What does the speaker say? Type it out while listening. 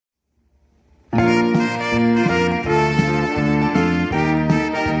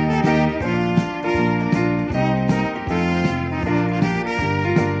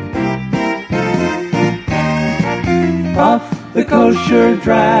kosher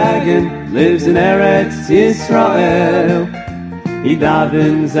dragon lives in Eretz Yisrael. He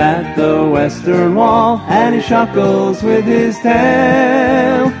davens at the western wall and he shuckles with his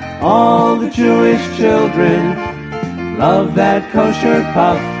tail. All the Jewish children love that kosher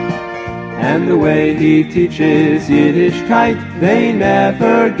puff, and the way he teaches Yiddishkeit, they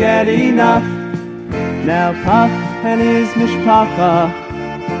never get enough. Now Puff and his mishpacha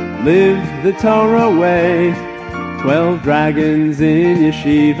live the Torah way. 12 dragons in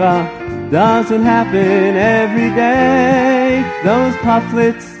yeshiva doesn't happen every day. Those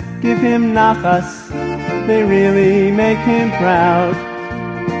pufflets give him nachas, they really make him proud.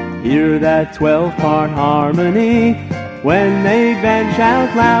 Hear that 12-part harmony when they bench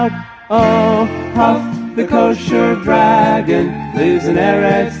out loud. Oh, Puff, the kosher dragon, lives in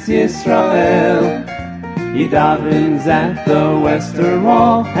Eretz Yisrael. He davens at the western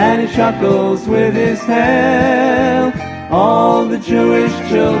wall and he shuckles with his tail. All the Jewish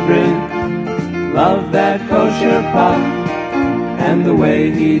children love that kosher Puff, and the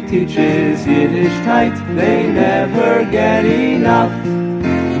way he teaches Yiddishkeit, they never get enough.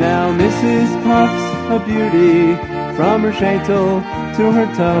 Now Mrs. Puff's a beauty, from her shaitel to her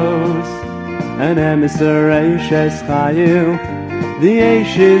toes, an emissary chayil, the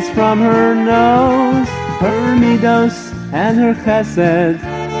ashes from her nose. Her midos and her chesed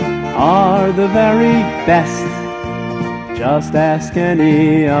are the very best. Just ask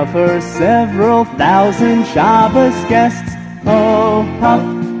any of her several thousand Shabbos guests. Oh, Puff,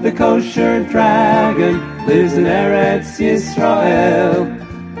 the kosher dragon, lives in Eretz Yisrael.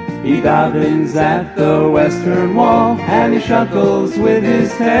 He davens at the western wall and he shuckles with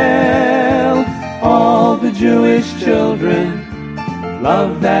his tail. All the Jewish children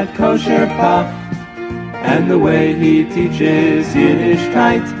love that kosher Puff, and the way he teaches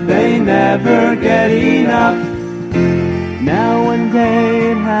Yiddishkeit, they never get enough. Now one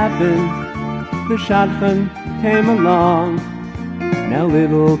day it happened, the shadchan came along. Now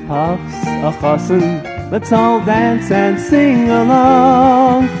little Puff's a chassan, let's all dance and sing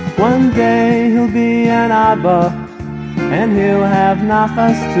along. One day he'll be an Abba, and he'll have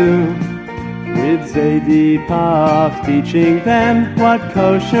nachas too, with Zadie Puff teaching them what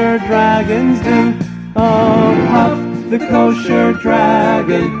kosher dragons do. Oh, Puff, the kosher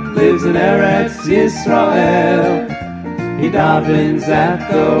dragon, lives in Eretz Yisrael. He davens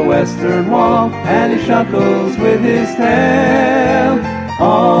at the western wall and he shuckles with his tail.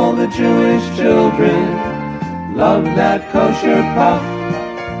 All the Jewish children love that kosher Puff,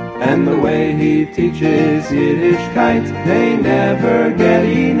 and the way he teaches Yiddishkeit, they never get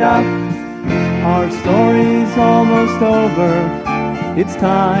enough. Our story's almost over, it's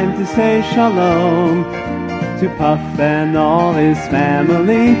time to say shalom to Puff and all his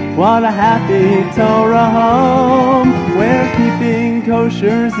family. What a happy Torah home, where keeping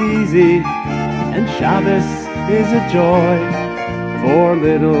kosher's easy and Shabbos is a joy for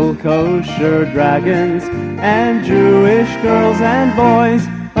little kosher dragons and Jewish girls and boys.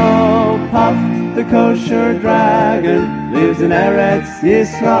 Oh, Puff, the kosher dragon, lives in Eretz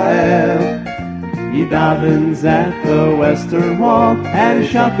Yisrael. He davens at the western wall and he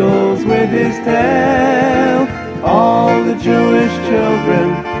shuckles with his tail. All the Jewish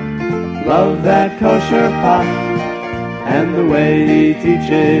children love that kosher Puff, and the way he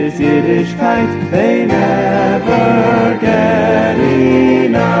teaches Yiddishkeit, they never